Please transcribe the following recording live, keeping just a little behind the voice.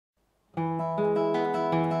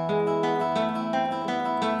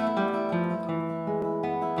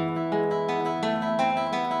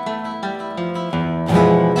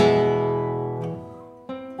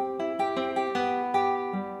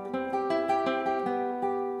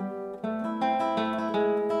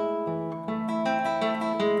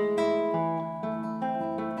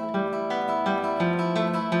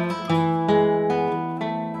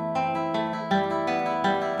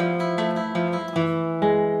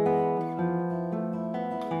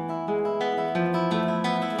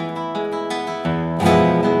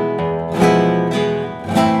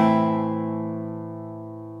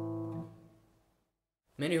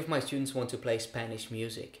students want to play Spanish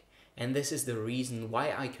music, and this is the reason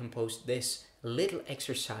why I composed this little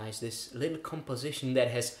exercise, this little composition that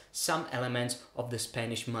has some elements of the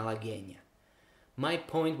Spanish Malagueña. My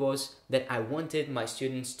point was that I wanted my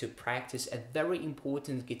students to practice a very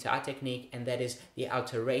important guitar technique, and that is the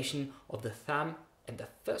alteration of the thumb and the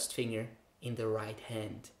first finger in the right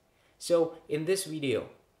hand. So in this video,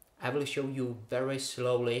 I will show you very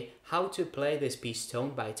slowly how to play this piece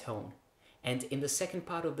tone by tone. And in the second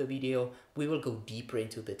part of the video, we will go deeper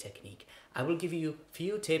into the technique. I will give you a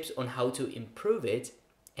few tips on how to improve it,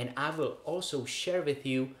 and I will also share with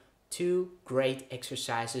you 2 great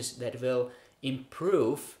exercises that will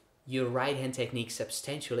improve your right hand technique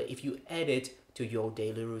substantially if you add it to your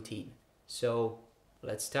daily routine. So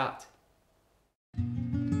let's start.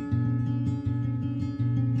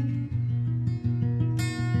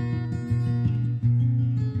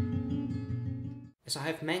 As I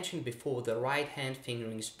have mentioned before, the right hand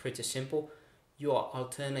fingering is pretty simple. You are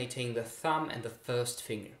alternating the thumb and the first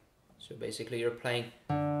finger. So basically you're playing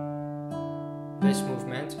this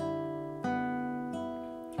movement.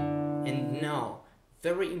 And now,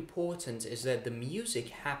 very important is that the music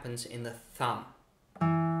happens in the thumb.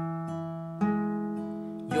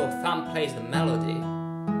 Your thumb plays the melody,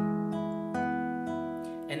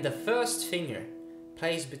 and the first finger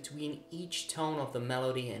plays between each tone of the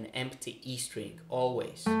melody an empty E string,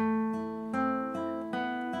 always.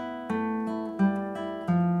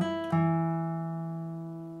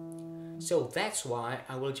 So that's why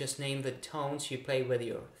I will just name the tones you play with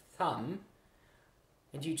your thumb,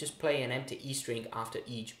 and you just play an empty E string after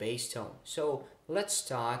each bass tone. So let's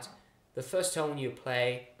start. The first tone you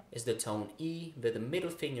play is the tone E with the middle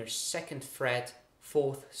finger 2nd fret,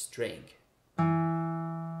 4th string.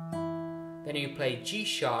 Then you play G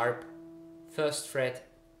sharp, 1st fret,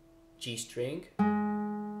 G string,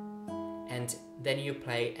 and then you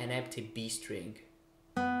play an empty B string.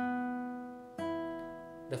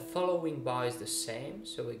 The following bar is the same,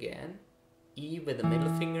 so again, E with the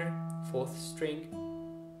middle finger, 4th string,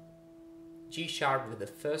 G sharp with the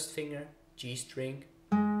first finger, G string,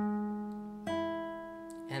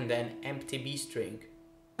 and then empty B string.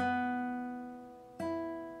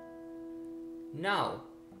 Now,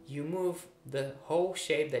 you move the whole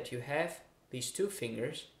shape that you have, these 2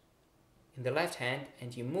 fingers, in the left hand,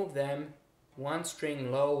 and you move them 1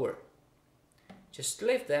 string lower. Just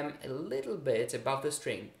lift them a little bit above the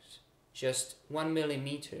strings, just 1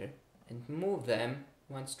 millimeter, and move them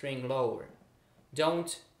 1 string lower.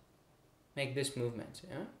 Don't make this movement,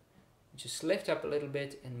 yeah? Just lift up a little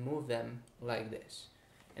bit and move them like this.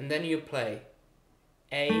 And then you play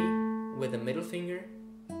A with the middle finger,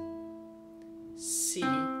 C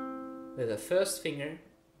with the first finger,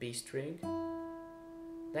 B string,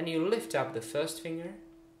 then you lift up the first finger,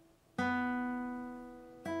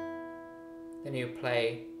 then you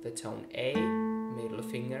play the tone A, middle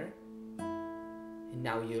finger, and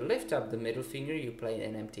now you lift up the middle finger, you play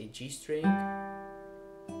an empty G string,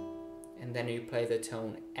 and then you play the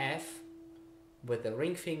tone F with the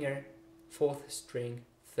ring finger, 4th string,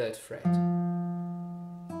 3rd fret.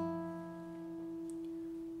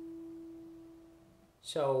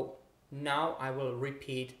 So now I will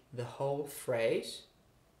repeat the whole phrase.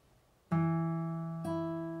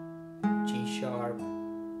 G sharp,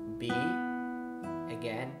 B,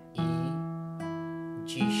 again E,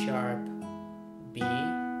 G sharp, B.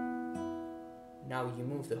 Now you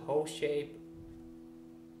move the whole shape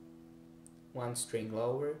 1 string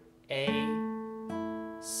lower, A,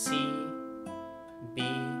 C, B,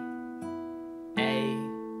 A,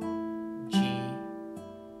 G,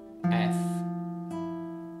 F.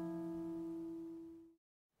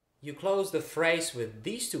 You close the phrase with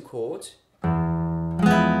these 2 chords.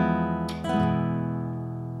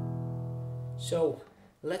 So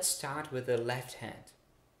let's start with the left hand.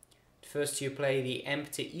 First you play the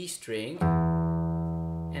empty E string,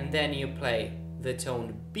 and then you play the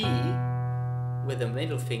tone B with the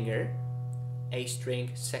middle finger, A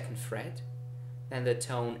string, 2nd fret, then the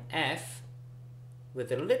tone F with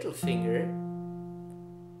the little finger,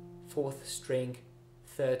 4th string,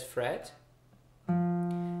 3rd fret,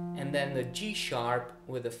 and then the G sharp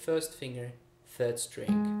with the first finger, 3rd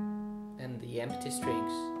string, and the empty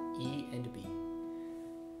strings, E and B.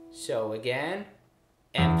 So again,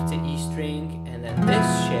 empty E string, and then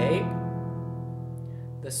this shape.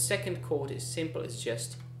 The second chord is simple, it's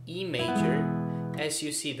just E major. As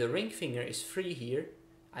you see, the ring finger is free here.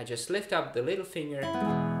 I just lift up the little finger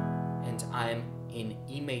and I'm in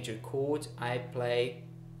E major chord. I play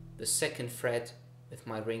the 2nd fret with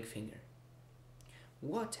my ring finger.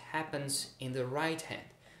 What happens in the right hand?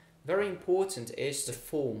 Very important is the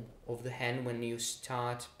form of the hand when you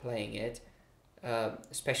start playing it,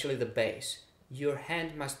 especially the bass. Your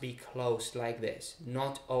hand must be closed like this,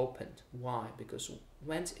 not opened. Why? Because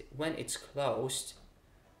when it's closed,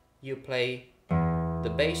 you play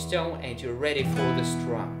the bass tone and you're ready for the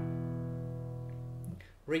strum.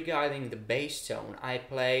 Regarding the bass tone, I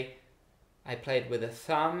play it with a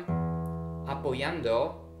thumb,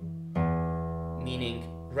 apoyando, meaning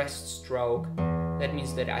rest stroke. That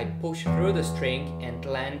means that I push through the string and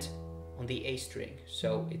land on the A string.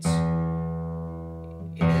 So it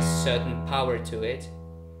has certain power to it.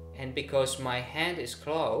 And because my hand is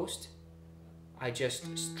closed, I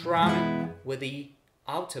just strum with the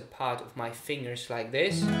outer part of my fingers like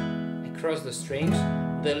this, across the strings.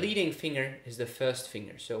 The leading finger is the first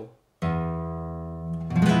finger, so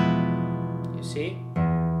you see?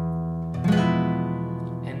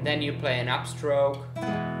 And then you play an upstroke.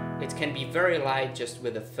 It can be very light just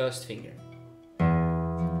with the first finger.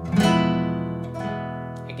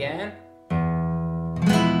 Again.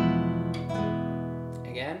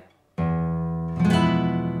 Again.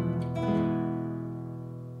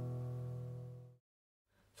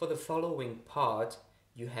 For the following part,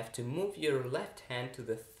 you have to move your left hand to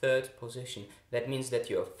the third position. That means that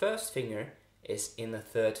your first finger is in the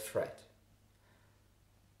third fret.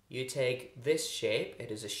 You take this shape,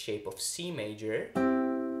 it is a shape of C major.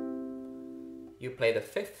 You play the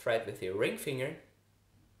 5th fret with your ring finger,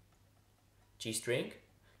 G string.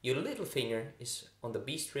 Your little finger is on the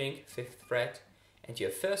B string, 5th fret, and your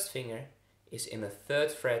first finger is in the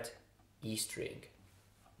 3rd fret, E string.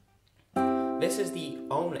 This is the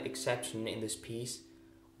only exception in this piece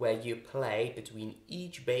where you play between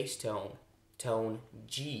each bass tone, tone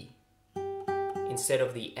G. Instead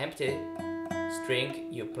of the empty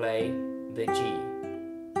string, you play the G.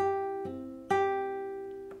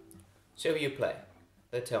 So you play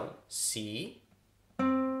the tone C,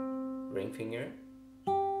 ring finger,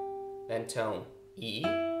 then tone E,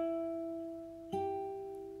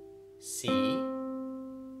 C,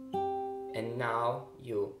 and now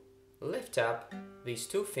you lift up these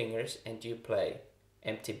 2 fingers and you play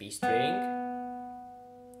empty B string,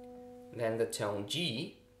 then the tone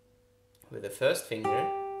G with the first finger,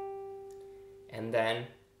 and then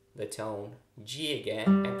the tone G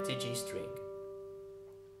again, empty G string.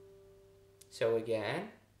 So again,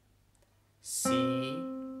 C,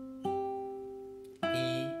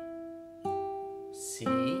 E, C,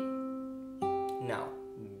 now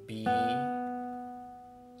B,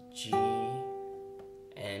 G,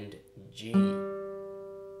 and G.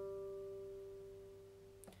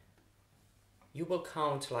 You will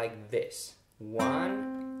count like this: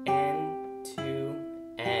 1 and 2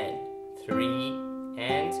 and 3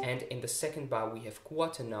 and in the second bar we have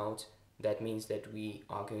quarter note. That means that we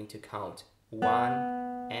are going to count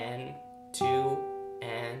 1 and 2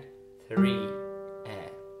 and 3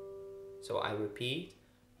 and. So I repeat: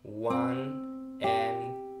 1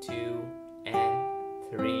 and 2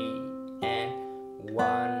 and 3 and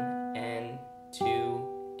 1 and 2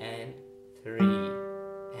 and 3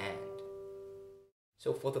 and.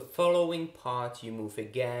 So for the following part you move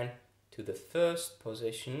again to the first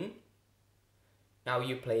position. Now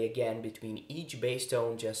you play again between each bass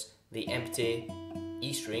tone just the empty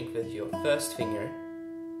E string with your first finger,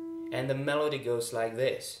 and the melody goes like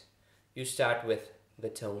this. You start with the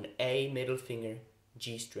tone A, middle finger,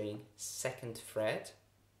 G string, 2nd fret,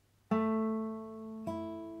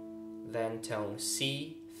 then tone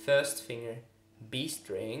C, 1st finger, B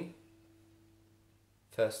string,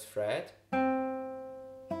 1st fret.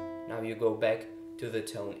 Now you go back to the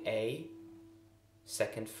tone A,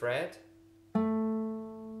 2nd fret.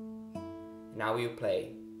 Now you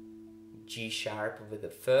play G sharp with the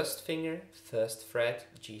 1st finger, 1st fret,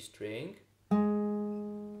 G string.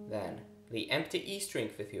 Then the empty E string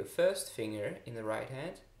with your 1st finger in the right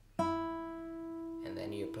hand. And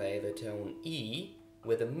then you play the tone E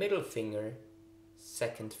with the middle finger,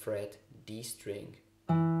 2nd fret, D string.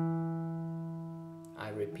 I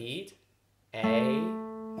repeat: A,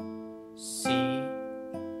 C,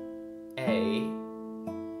 A,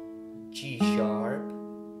 G sharp,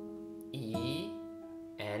 E,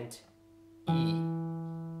 and E.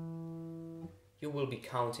 You will be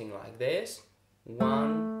counting like this: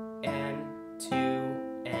 1 and 2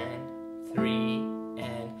 and 3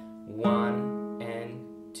 and 1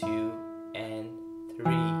 and 2 and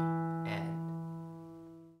 3 and.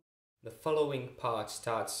 The following part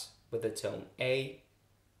starts with the tone A,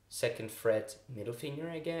 2nd fret, middle finger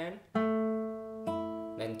again,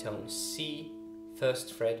 then tone C,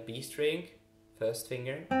 1st fret, B string, 1st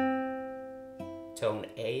finger, tone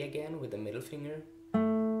A again with the middle finger.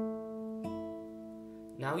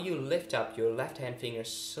 Now you lift up your left hand finger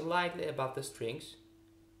slightly above the strings.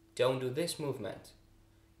 Don't do this movement.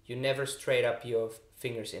 You never straight up your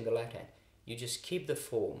fingers in the left hand. You just keep the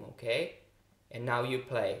form, okay? And now you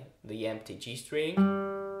play the empty G string,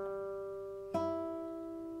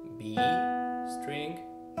 B string,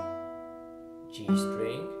 G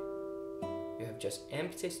string. You have just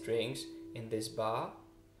empty strings in this bar.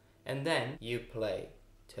 And then you play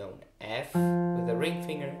tone F with the ring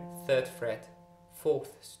finger, 3rd fret,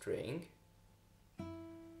 4th string.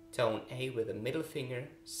 Tone A with the middle finger,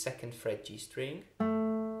 2nd fret G string.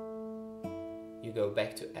 You go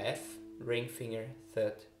back to F, ring finger,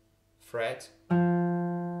 3rd fret. And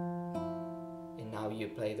now you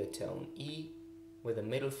play the tone E with the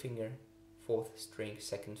middle finger, 4th string,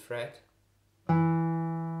 2nd fret.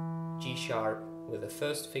 G sharp with the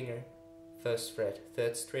 1st finger, 1st fret,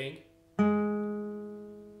 3rd string.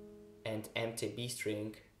 And empty B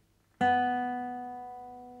string.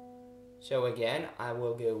 So again, I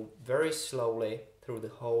will go very slowly through the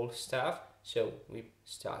whole stuff. So we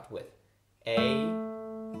start with A,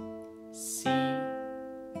 C,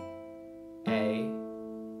 A.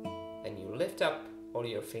 Then you lift up all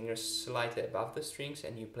your fingers slightly above the strings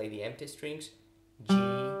and you play the empty strings. G,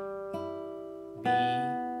 B,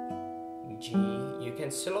 G. You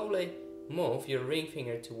can slowly move your ring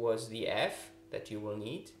finger towards the F that you will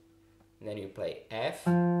need. And then you play F,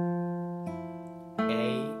 A,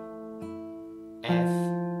 F,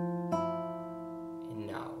 and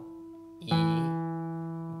now E,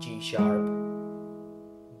 G sharp,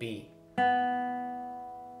 B.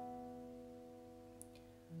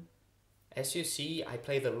 As you see, I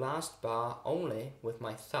play the last bar only with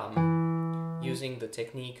my thumb using the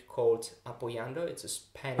technique called apoyando. It's a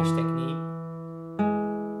Spanish technique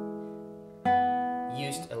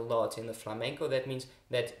used a lot in the flamenco. That means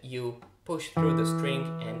that you push through the string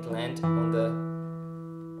and land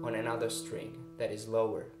on another string that is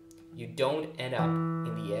lower. You don't end up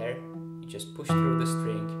in the air, you just push through the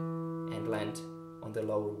string and land on the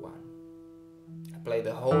lower one. I play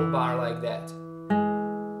the whole bar like that.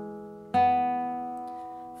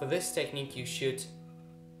 For this technique you should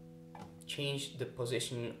change the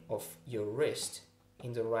position of your wrist.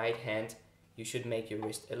 In the right hand you should make your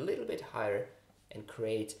wrist a little bit higher and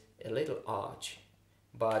create a little arch.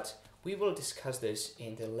 But we will discuss this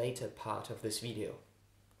in the later part of this video.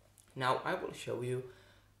 Now I will show you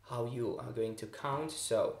how you are going to count.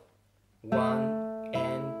 So 1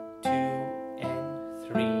 and 2 and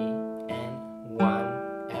 3 and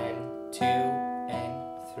 1 and 2 and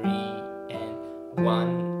 3 and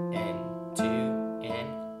 1 and 2 and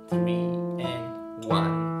 3 and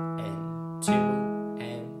 1 and 2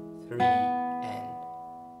 and 3 and...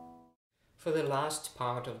 For the last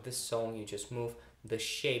part of this song you just move the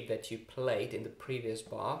shape that you played in the previous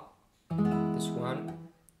bar. This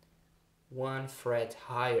one fret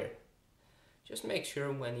higher. Just make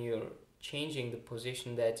sure when you're changing the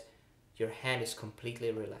position that your hand is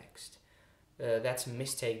completely relaxed. That's a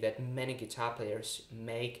mistake that many guitar players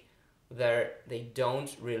make. They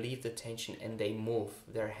don't relieve the tension and they move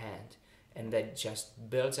their hand, and that just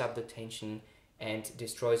builds up the tension and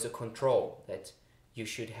destroys the control that you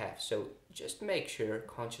should have. So just make sure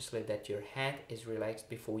consciously that your hand is relaxed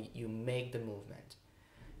before you make the movement.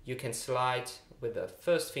 You can slide with the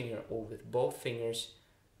first finger or with both fingers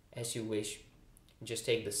as you wish. Just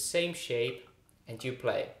take the same shape and you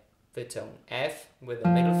play the tone F with the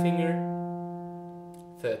middle finger,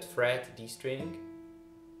 3rd fret, D string,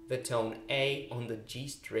 the tone A on the G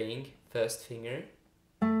string, 1st finger,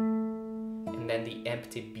 and then the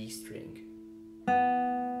empty B string.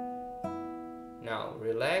 Now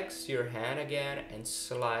relax your hand again and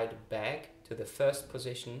slide back to the first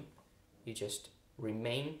position. You just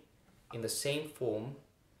remain in the same form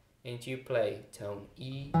and you play tone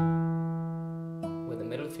E with the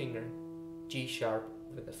middle finger, G sharp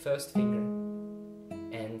with the 1st finger,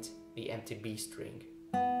 and the empty B string.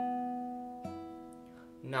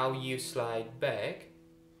 Now you slide back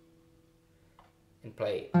and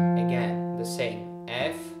play again the same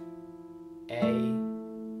F, A,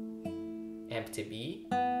 empty B,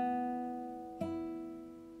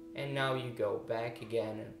 and now you go back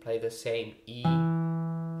again and play the same E,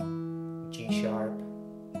 G sharp,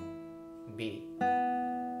 B.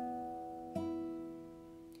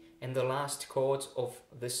 And the last chords of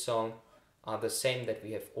this song are the same that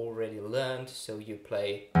we have already learned, so you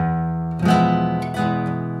play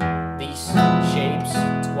these shapes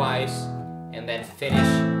twice and then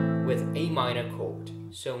finish with a minor chord.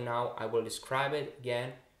 So now I will describe it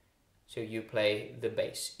again. So you play the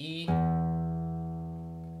bass E,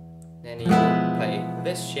 then you play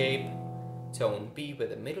this shape, tone B with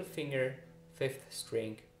the middle finger, 5th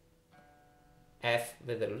string, F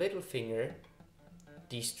with a little finger,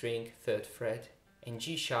 D string, 3rd fret, and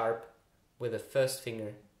G sharp with the 1st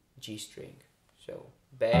finger, G string. So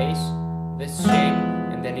bass, this shape,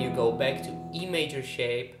 and then you go back to E major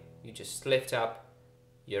shape, you just lift up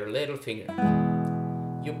your little finger.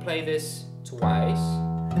 You play this twice,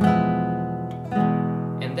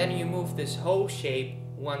 and then you move this whole shape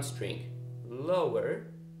 1 string lower,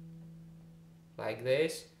 like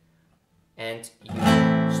this, and you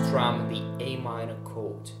strum the A minor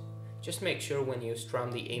chord. Just make sure when you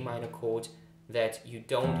strum the A minor chord that you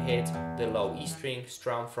don't hit the low E string,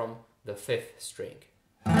 strum from the 5th string.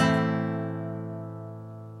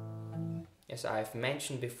 As I've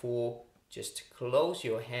mentioned before, just close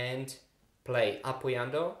your hand, play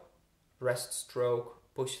apoyando, rest stroke,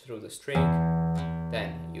 push through the string,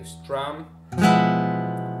 then you strum,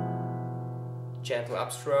 gentle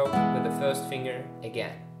upstroke with the 1st finger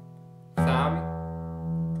again, thumb,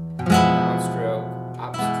 downstroke,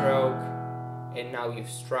 upstroke, and now you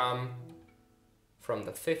strum from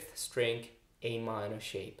the 5th string A minor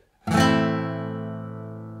shape.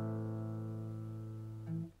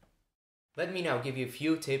 Let me now give you a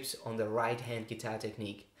few tips on the right hand guitar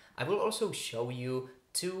technique. I will also show you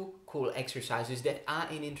 2 cool exercises that are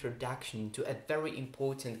an introduction to a very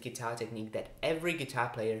important guitar technique that every guitar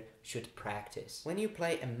player should practice. When you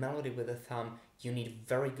play a melody with a thumb, you need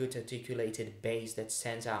very good articulated bass that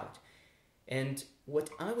stands out. And what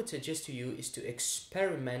I would suggest to you is to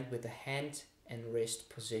experiment with the hand and wrist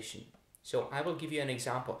position. So I will give you an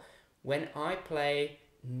example. When I play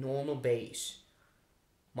normal bass,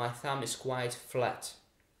 my thumb is quite flat.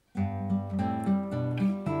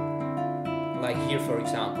 Like here, for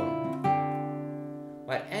example.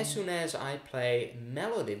 But as soon as I play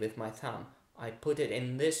melody with my thumb, I put it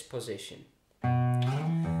in this position.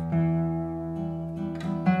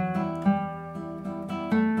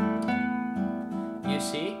 You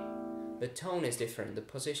see, the tone is different, the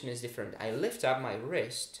position is different. I lift up my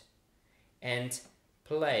wrist and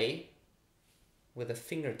play with a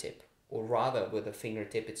fingertip, or rather with a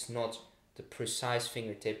fingertip. It's not the precise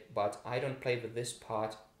fingertip, but I don't play with this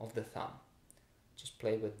part of the thumb. Just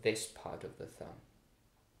play with this part of the thumb.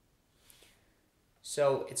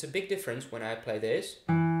 So it's a big difference when I play this.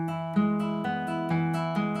 And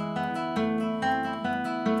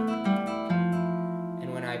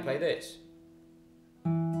when I play this.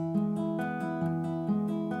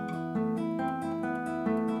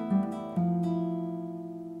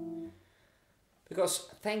 Because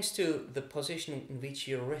thanks to the position in which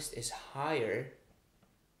your wrist is higher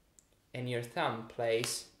and your thumb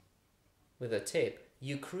plays with a tip,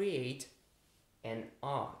 you create an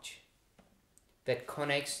arch that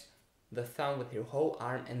connects the thumb with your whole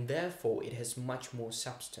arm, and therefore it has much more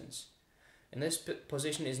substance. And this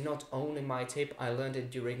position is not only my tip, I learned it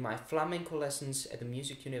during my flamenco lessons at the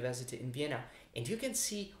Music University in Vienna, and you can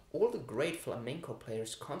see all the great flamenco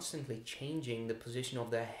players constantly changing the position of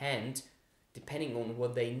their hand depending on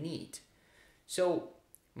what they need. So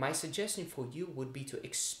my suggestion for you would be to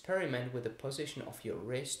experiment with the position of your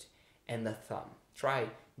wrist and the thumb. Try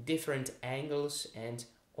different angles and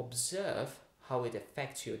observe how it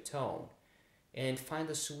affects your tone, and find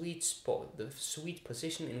the sweet spot, the sweet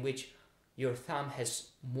position in which your thumb has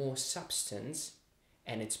more substance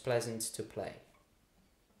and it's pleasant to play.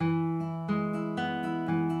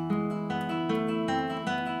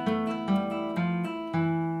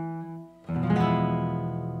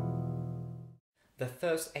 The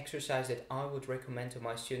first exercise that I would recommend to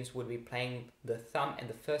my students would be playing the thumb and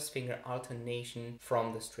the 1st finger alternation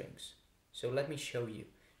from the strings. So let me show you.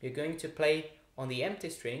 We're going to play on the empty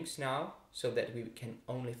strings now, so that we can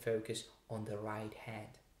only focus on the right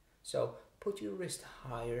hand. So put your wrist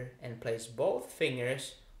higher and place both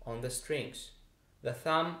fingers on the strings. The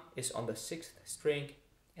thumb is on the 6th string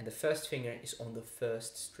and the 1st finger is on the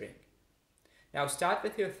 1st string. Now start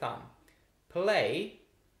with your thumb. Play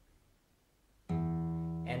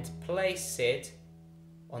and place it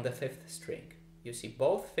on the 5th string. You see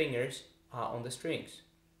both fingers are on the strings.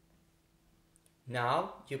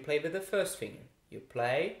 Now you play with the 1st finger. You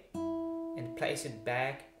play and place it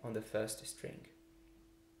back on the 1st string.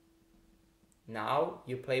 Now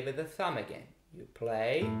you play with the thumb again. You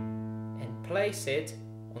play and place it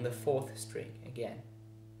on the 4th string again.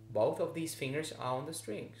 Both of these fingers are on the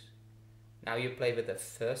strings. Now you play with the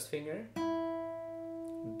 1st finger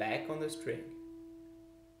back on the string.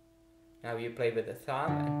 Now you play with the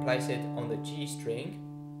thumb and place it on the G string.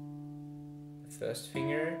 The 1st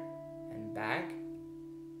finger and back.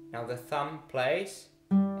 Now the thumb plays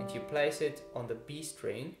and you place it on the B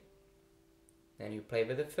string. Then you play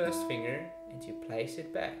with the 1st finger and you place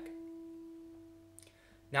it back.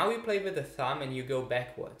 Now you play with the thumb and you go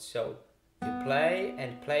backwards. So you play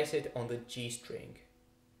and place it on the G string.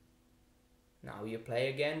 Now you play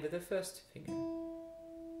again with the first finger.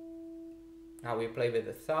 Now we play with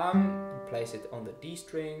the thumb and place it on the D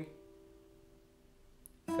string.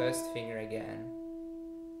 First finger again.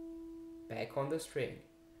 Back on the string.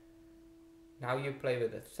 Now you play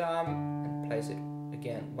with the thumb and place it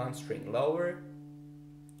again one string lower.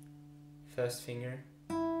 First finger.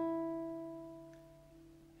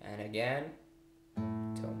 And again,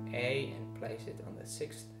 tone A and place it on the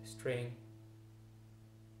 6th string.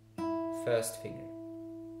 First finger.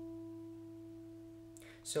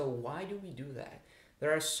 So why do we do that?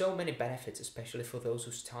 There are so many benefits, especially for those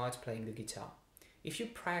who start playing the guitar. If you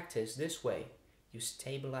practice this way, you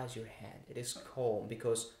stabilize your hand. It is calm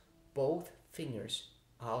because both fingers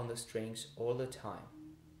are on the strings all the time.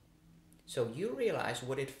 So you realize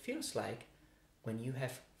what it feels like when you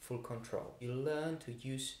have full control. You learn to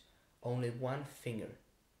use only one finger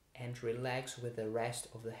and relax with the rest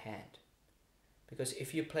of the hand. Because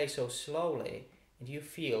if you play so slowly and you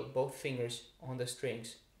feel both fingers on the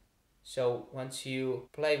strings, so once you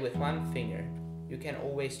play with one finger, you can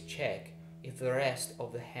always check if the rest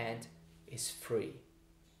of the hand is free.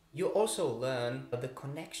 You also learn the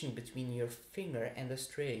connection between your finger and the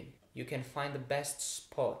string. You can find the best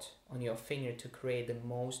spot on your finger to create the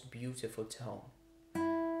most beautiful tone.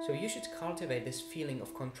 So you should cultivate this feeling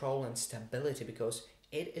of control and stability because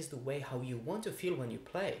it is the way how you want to feel when you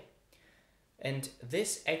play. And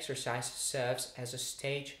this exercise serves as a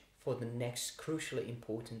stage for the next crucially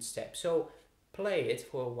important step. So play it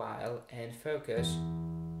for a while and focus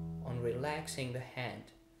on relaxing the hand.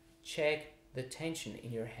 Check the tension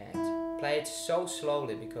in your hand. Play it so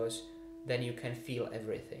slowly because then you can feel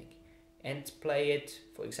everything. And play it,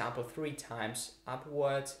 for example, 3 times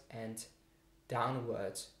upwards and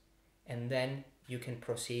downwards. And then you can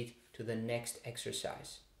proceed to the next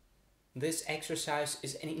exercise. This exercise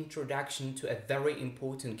is an introduction to a very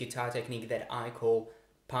important guitar technique that I call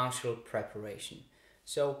partial preparation.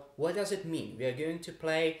 So what does it mean? We are going to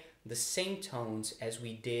play the same tones as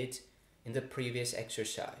we did in the previous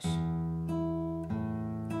exercise.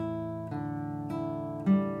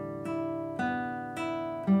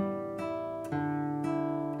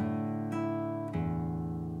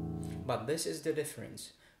 But this is the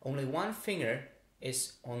difference. Only one finger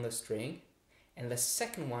is on the string and the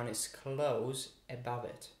second one is close above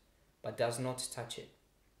it, but does not touch it.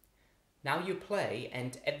 Now you play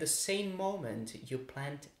and at the same moment you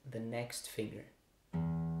plant the next finger.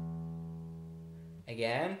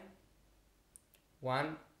 Again,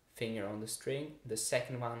 one finger on the string, the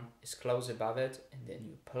second one is close above it, and then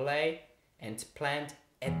you play and plant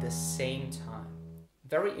at the same time.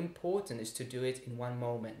 Very important is to do it in one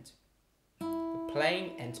moment. The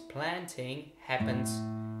playing and planting happens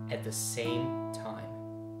at the same time.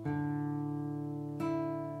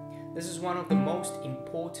 This is one of the most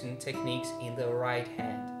important techniques in the right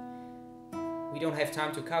hand. We don't have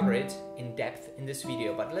time to cover it in depth in this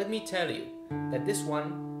video, but let me tell you that this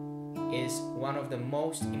one is one of the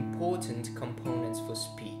most important components for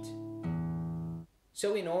speed.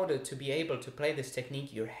 So in order to be able to play this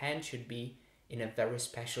technique, your hand should be in a very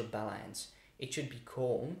special balance. It should be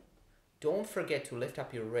calm. Don't forget to lift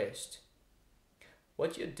up your wrist.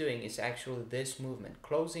 What you're doing is actually this movement,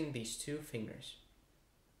 closing these 2 fingers.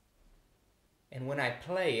 And when I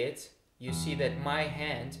play it, you see that my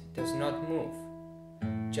hand does not move,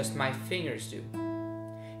 just my fingers do.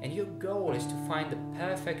 And your goal is to find the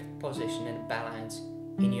perfect position and balance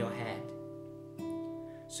in your hand.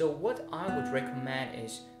 So what I would recommend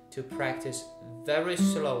is to practice very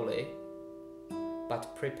slowly,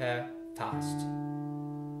 but prepare fast.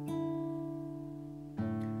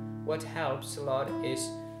 What helps a lot is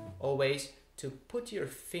always to put your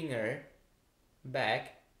finger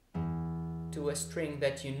back to a string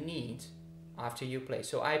that you need after you play.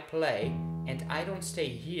 So I play and I don't stay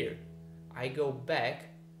here. I go back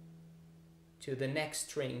to the next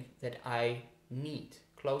string that I need,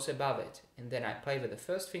 close above it. And then I play with the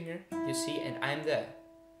first finger, you see, and I'm there.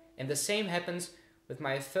 And the same happens with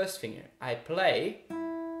my first finger. I play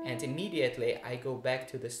and immediately I go back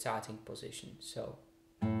to the starting position. So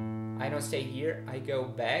I don't stay here, I go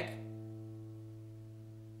back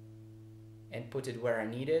and put it where I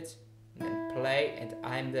need it, and then play and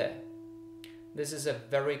I'm there. This is a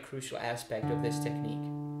very crucial aspect of this technique.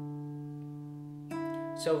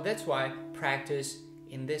 So that's why practice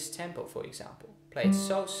in this tempo, for example. Play it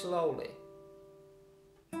so slowly.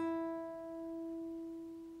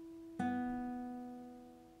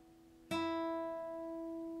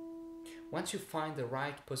 Once you find the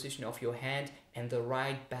right position of your hand and the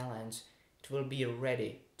right balance, it will be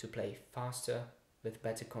ready to play faster with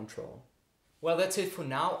better control. Well, that's it for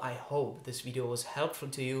now. I hope this video was helpful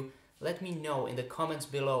to you. Let me know in the comments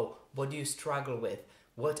below, what do you struggle with?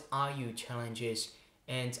 What are your challenges?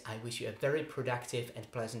 And I wish you a very productive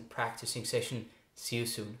and pleasant practicing session. See you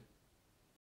soon.